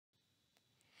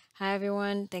Hi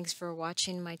everyone, thanks for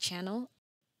watching my channel.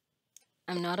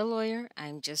 I'm not a lawyer,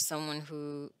 I'm just someone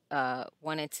who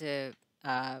wanted to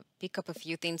pick up a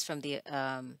few things from the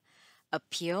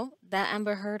appeal that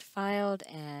Amber Heard filed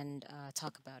and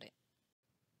talk about it.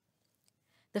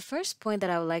 The first point that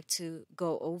I would like to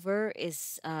go over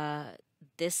is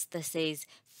this that says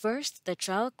first, the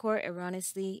trial court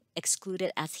erroneously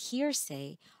excluded as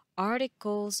hearsay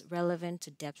articles relevant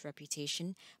to Depp's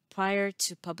reputation prior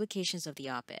to publications of the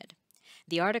op ed.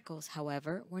 The articles,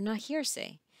 however, were not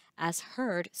hearsay, as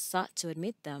Heard sought to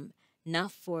admit them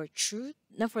not for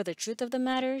the truth of the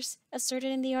matters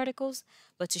asserted in the articles,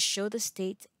 but to show the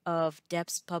state of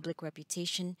Depp's public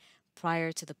reputation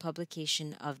prior to the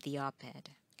publication of the op ed.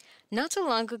 Not too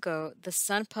long ago, The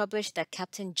Sun published that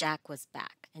Captain Jack was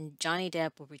back, and Johnny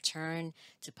Depp will return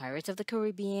to Pirates of the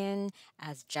Caribbean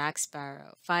as Jack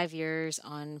Sparrow, 5 years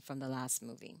on from the last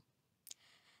movie.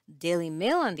 Daily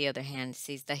Mail, on the other hand,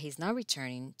 says that he's not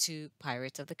returning to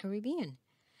Pirates of the Caribbean.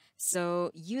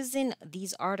 So, using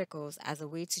these articles as a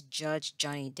way to judge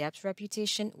Johnny Depp's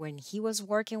reputation when he was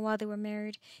working while they were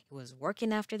married, he was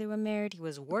working after they were married, he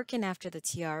was working after the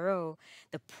TRO,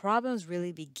 the problems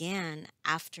really began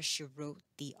after she wrote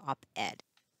the op ed.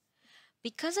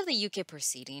 Because of the UK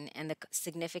proceeding and the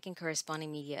significant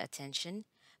corresponding media attention,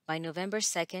 by November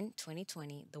 2nd,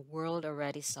 2020, the world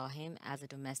already saw him as a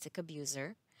domestic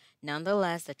abuser.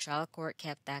 Nonetheless, the trial court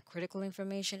kept that critical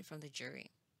information from the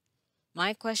jury.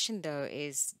 My question, though,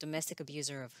 is domestic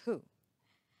abuser of who?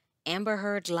 Amber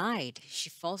Heard lied. She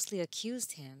falsely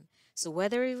accused him. So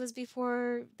whether it was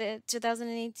before the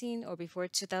 2018 or before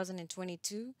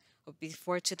 2022 or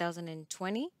before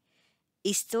 2020,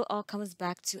 it still all comes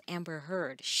back to Amber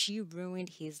Heard. She ruined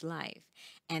his life.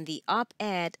 And the op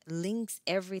ed links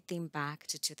everything back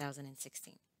to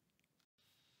 2016.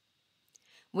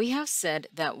 We have said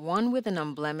that one with an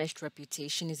unblemished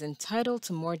reputation is entitled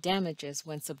to more damages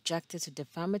when subjected to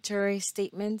defamatory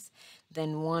statements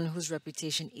than one whose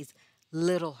reputation is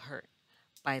little hurt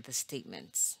by the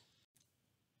statements.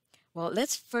 Well,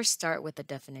 let's first start with the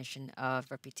definition of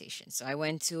reputation. So I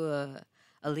went to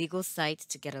a legal site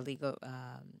to get a legal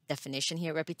definition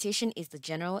here. Reputation is the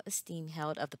general esteem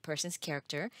held of the person's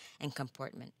character and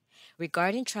comportment.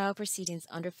 Regarding trial proceedings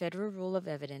under Federal Rule of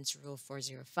Evidence, Rule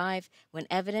 405, when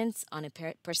evidence on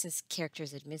a person's character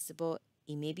is admissible,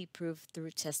 it may be proved through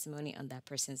testimony on that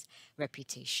person's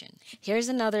reputation. Here's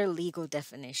another legal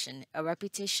definition. A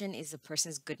reputation is a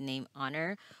person's good name,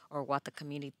 honor, or what the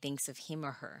community thinks of him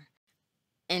or her.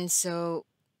 And so,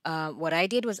 what I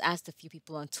did was asked a few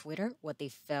people on Twitter what they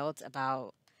felt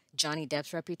about Johnny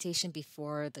Depp's reputation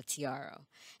before the TRO.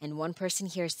 And one person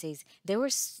here says there were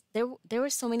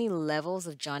so many levels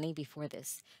of Johnny before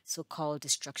this so-called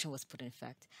destruction was put in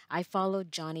effect. I followed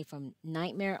Johnny from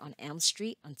Nightmare on Elm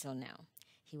Street until now.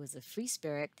 He was a free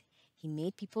spirit. He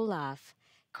made people laugh,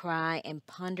 cry, and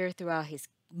ponder throughout his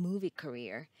movie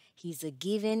career. He's a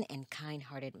giving and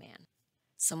kind-hearted man.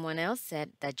 Someone else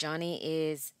said that Johnny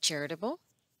is charitable.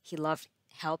 He loved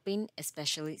helping,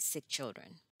 especially sick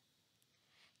children.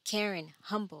 Caring,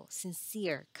 humble,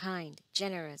 sincere, kind,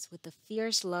 generous, with a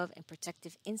fierce love and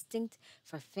protective instinct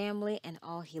for family and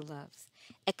all he loves.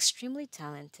 Extremely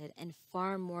talented and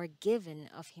far more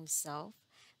given of himself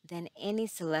than any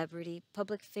celebrity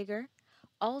public figure.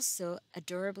 Also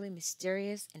adorably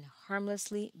mysterious and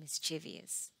harmlessly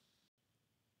mischievous.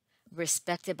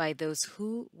 Respected by those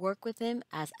who work with him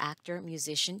as actor,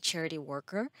 musician, charity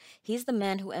worker. He's the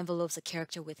man who envelopes a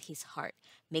character with his heart,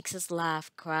 makes us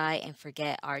laugh, cry, and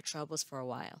forget our troubles for a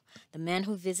while. The man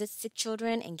who visits sick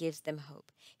children and gives them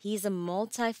hope. He's a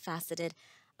multifaceted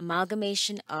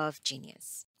amalgamation of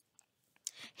genius.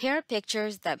 Here are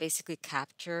pictures that basically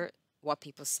capture what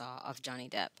people saw of Johnny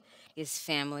Depp: his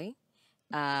family,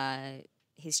 uh,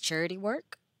 his charity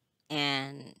work,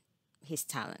 and his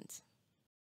talent.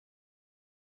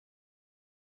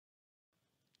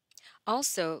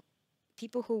 Also,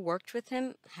 people who worked with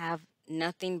him have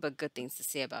nothing but good things to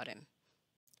say about him.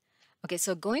 Okay,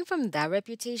 so going from that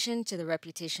reputation to the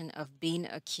reputation of being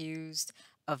accused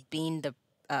of being the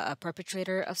a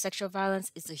perpetrator of sexual violence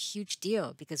is a huge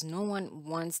deal because no one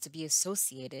wants to be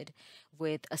associated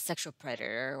with a sexual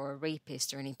predator or a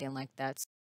rapist or anything like that.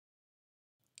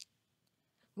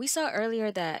 We saw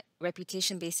earlier that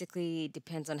reputation basically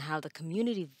depends on how the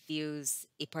community views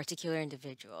a particular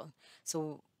individual.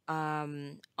 So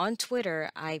on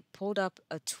Twitter, I pulled up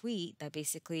a tweet that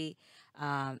basically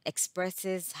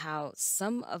expresses how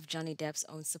some of Johnny Depp's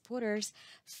own supporters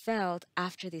felt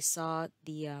after they saw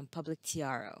the public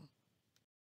TRO.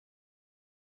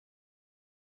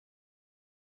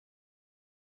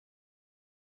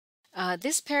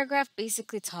 This paragraph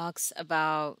basically talks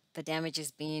about the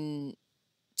damages being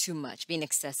too much, being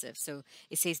excessive. So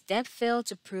it says Depp failed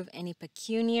to prove any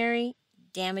pecuniary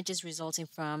damages resulting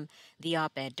from the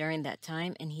op ed during that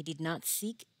time, and he did not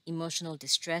seek emotional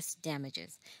distress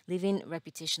damages, leaving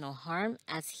reputational harm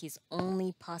as his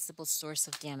only possible source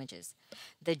of damages.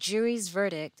 The jury's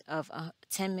verdict of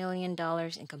 $10 million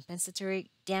in compensatory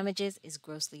damages is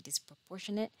grossly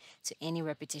disproportionate to any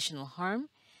reputational harm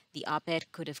the op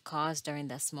ed could have caused during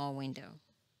that small window.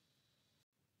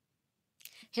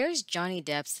 Here's Johnny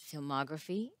Depp's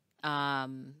filmography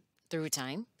um, through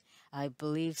time. I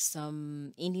believe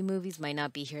some indie movies might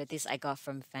not be here. This I got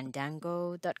from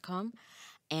fandango.com.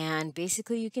 And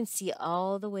basically, you can see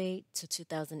all the way to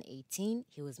 2018,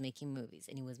 he was making movies,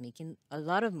 and he was making a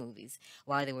lot of movies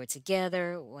while they were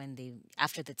together. When they,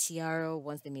 after the TRO,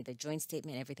 once they made the joint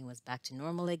statement, everything was back to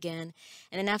normal again.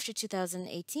 And then after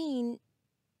 2018,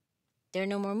 there are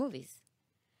no more movies.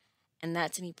 And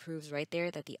that to me proves right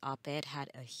there that the op ed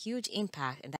had a huge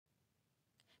impact. And that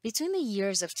between the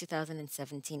years of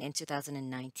 2017 and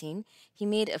 2019, he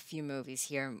made a few movies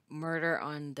here Murder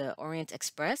on the Orient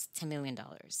Express, $10 million.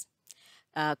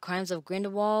 Crimes of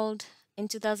Grindelwald in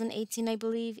 2018, I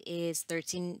believe, is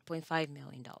 $13.5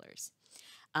 million.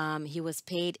 He was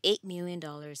paid $8 million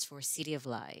for City of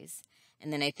Lies.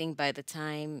 And then I think by the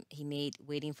time he made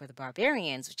Waiting for the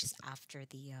Barbarians, which is after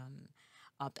the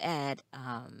op ed,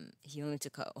 he only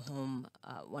took home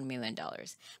 $1 million.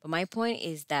 But my point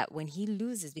is that when he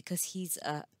loses, because he's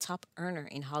a top earner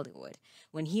in Hollywood,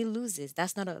 when he loses,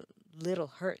 that's not a little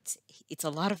hurt. It's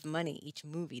a lot of money each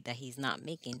movie that he's not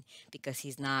making because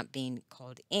he's not being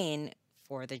called in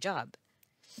for the job.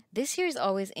 This here is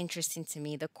always interesting to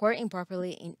me. The court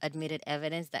improperly admitted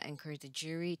evidence that encouraged the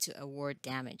jury to award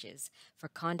damages for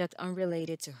conduct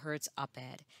unrelated to Heard's op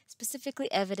ed, specifically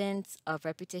evidence of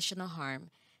reputational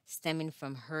harm stemming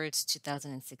from Heard's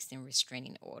 2016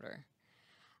 restraining order.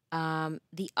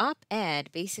 The op ed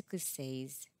basically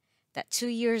says that 2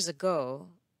 years ago,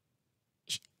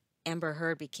 Amber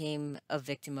Heard became a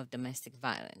victim of domestic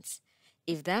violence.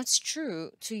 If that's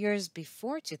true, 2 years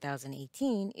before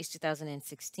 2018 is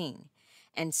 2016.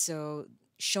 And so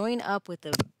showing up with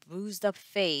a bruised up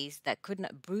face that could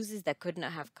not bruises that could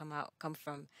not have come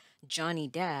from Johnny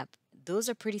Depp, those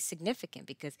are pretty significant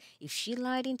because if she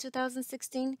lied in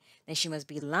 2016, then she must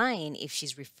be lying if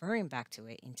she's referring back to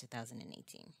it in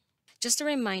 2018. Just a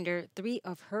reminder, three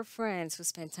of her friends who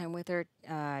spent time with her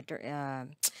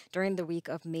during the week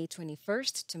of May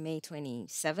 21st to May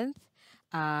 27th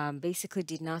basically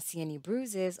did not see any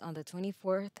bruises on the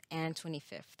 24th and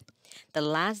 25th. The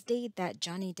last day that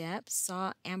Johnny Depp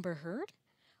saw Amber Heard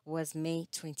was May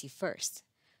 21st.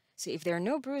 So if there are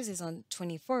no bruises on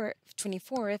 24th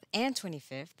and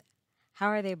 25th, how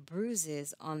are there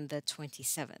bruises on the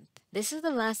 27th? This is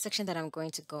the last section that I'm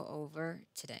going to go over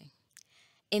today.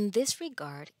 In this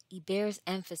regard, it bears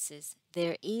emphasis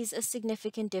there is a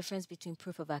significant difference between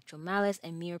proof of actual malice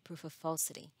and mere proof of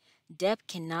falsity. Depp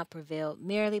cannot prevail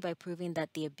merely by proving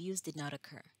that the abuse did not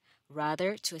occur.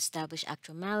 Rather, to establish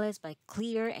actual malice by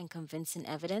clear and convincing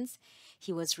evidence,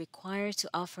 he was required to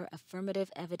offer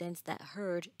affirmative evidence that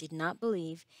Heard did not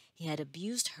believe he had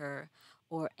abused her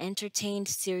or entertained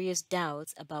serious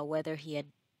doubts about whether he had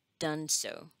done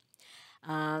so.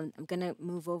 I'm going to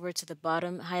move over to the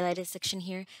bottom highlighted section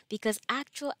here because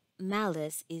actual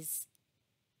malice is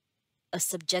a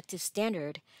subjective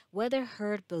standard. Whether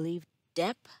Heard believed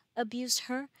Depp abused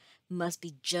her must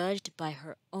be judged by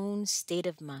her own state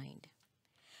of mind.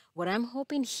 What I'm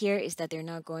hoping here is that they're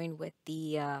not going with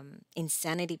the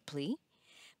insanity plea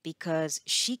because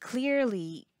she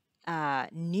clearly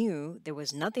knew there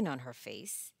was nothing on her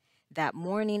face that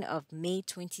morning of May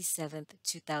 27th,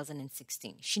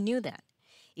 2016. She knew that.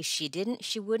 If she didn't,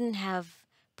 she wouldn't have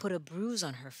put a bruise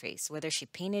on her face, whether she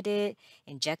painted it,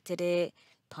 injected it,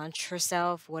 punched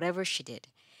herself, whatever she did.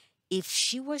 If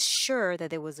she was sure that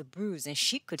there was a bruise and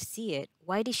she could see it,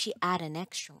 why did she add an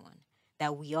extra one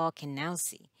that we all can now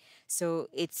see? So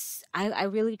I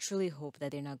really truly hope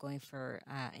that they're not going for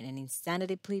an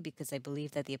insanity plea because I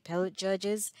believe that the appellate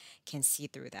judges can see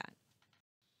through that.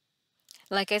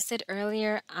 Like I said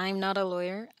earlier, I'm not a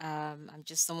lawyer. I'm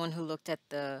just someone who looked at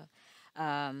the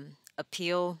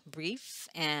appeal brief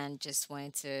and just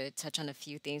wanted to touch on a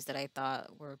few things that I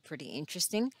thought were pretty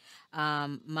interesting.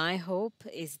 My hope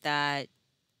is that,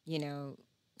 you know,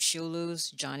 she'll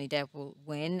lose, Johnny Depp will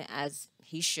win as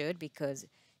he should because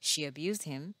she abused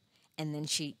him and then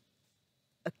she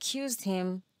accused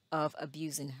him of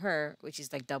abusing her, which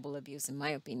is like double abuse in my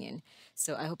opinion.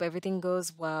 So I hope everything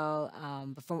goes well.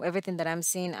 But from everything that I'm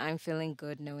seeing, I'm feeling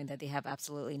good knowing that they have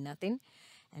absolutely nothing.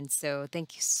 And so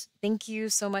thank you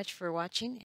so much for watching.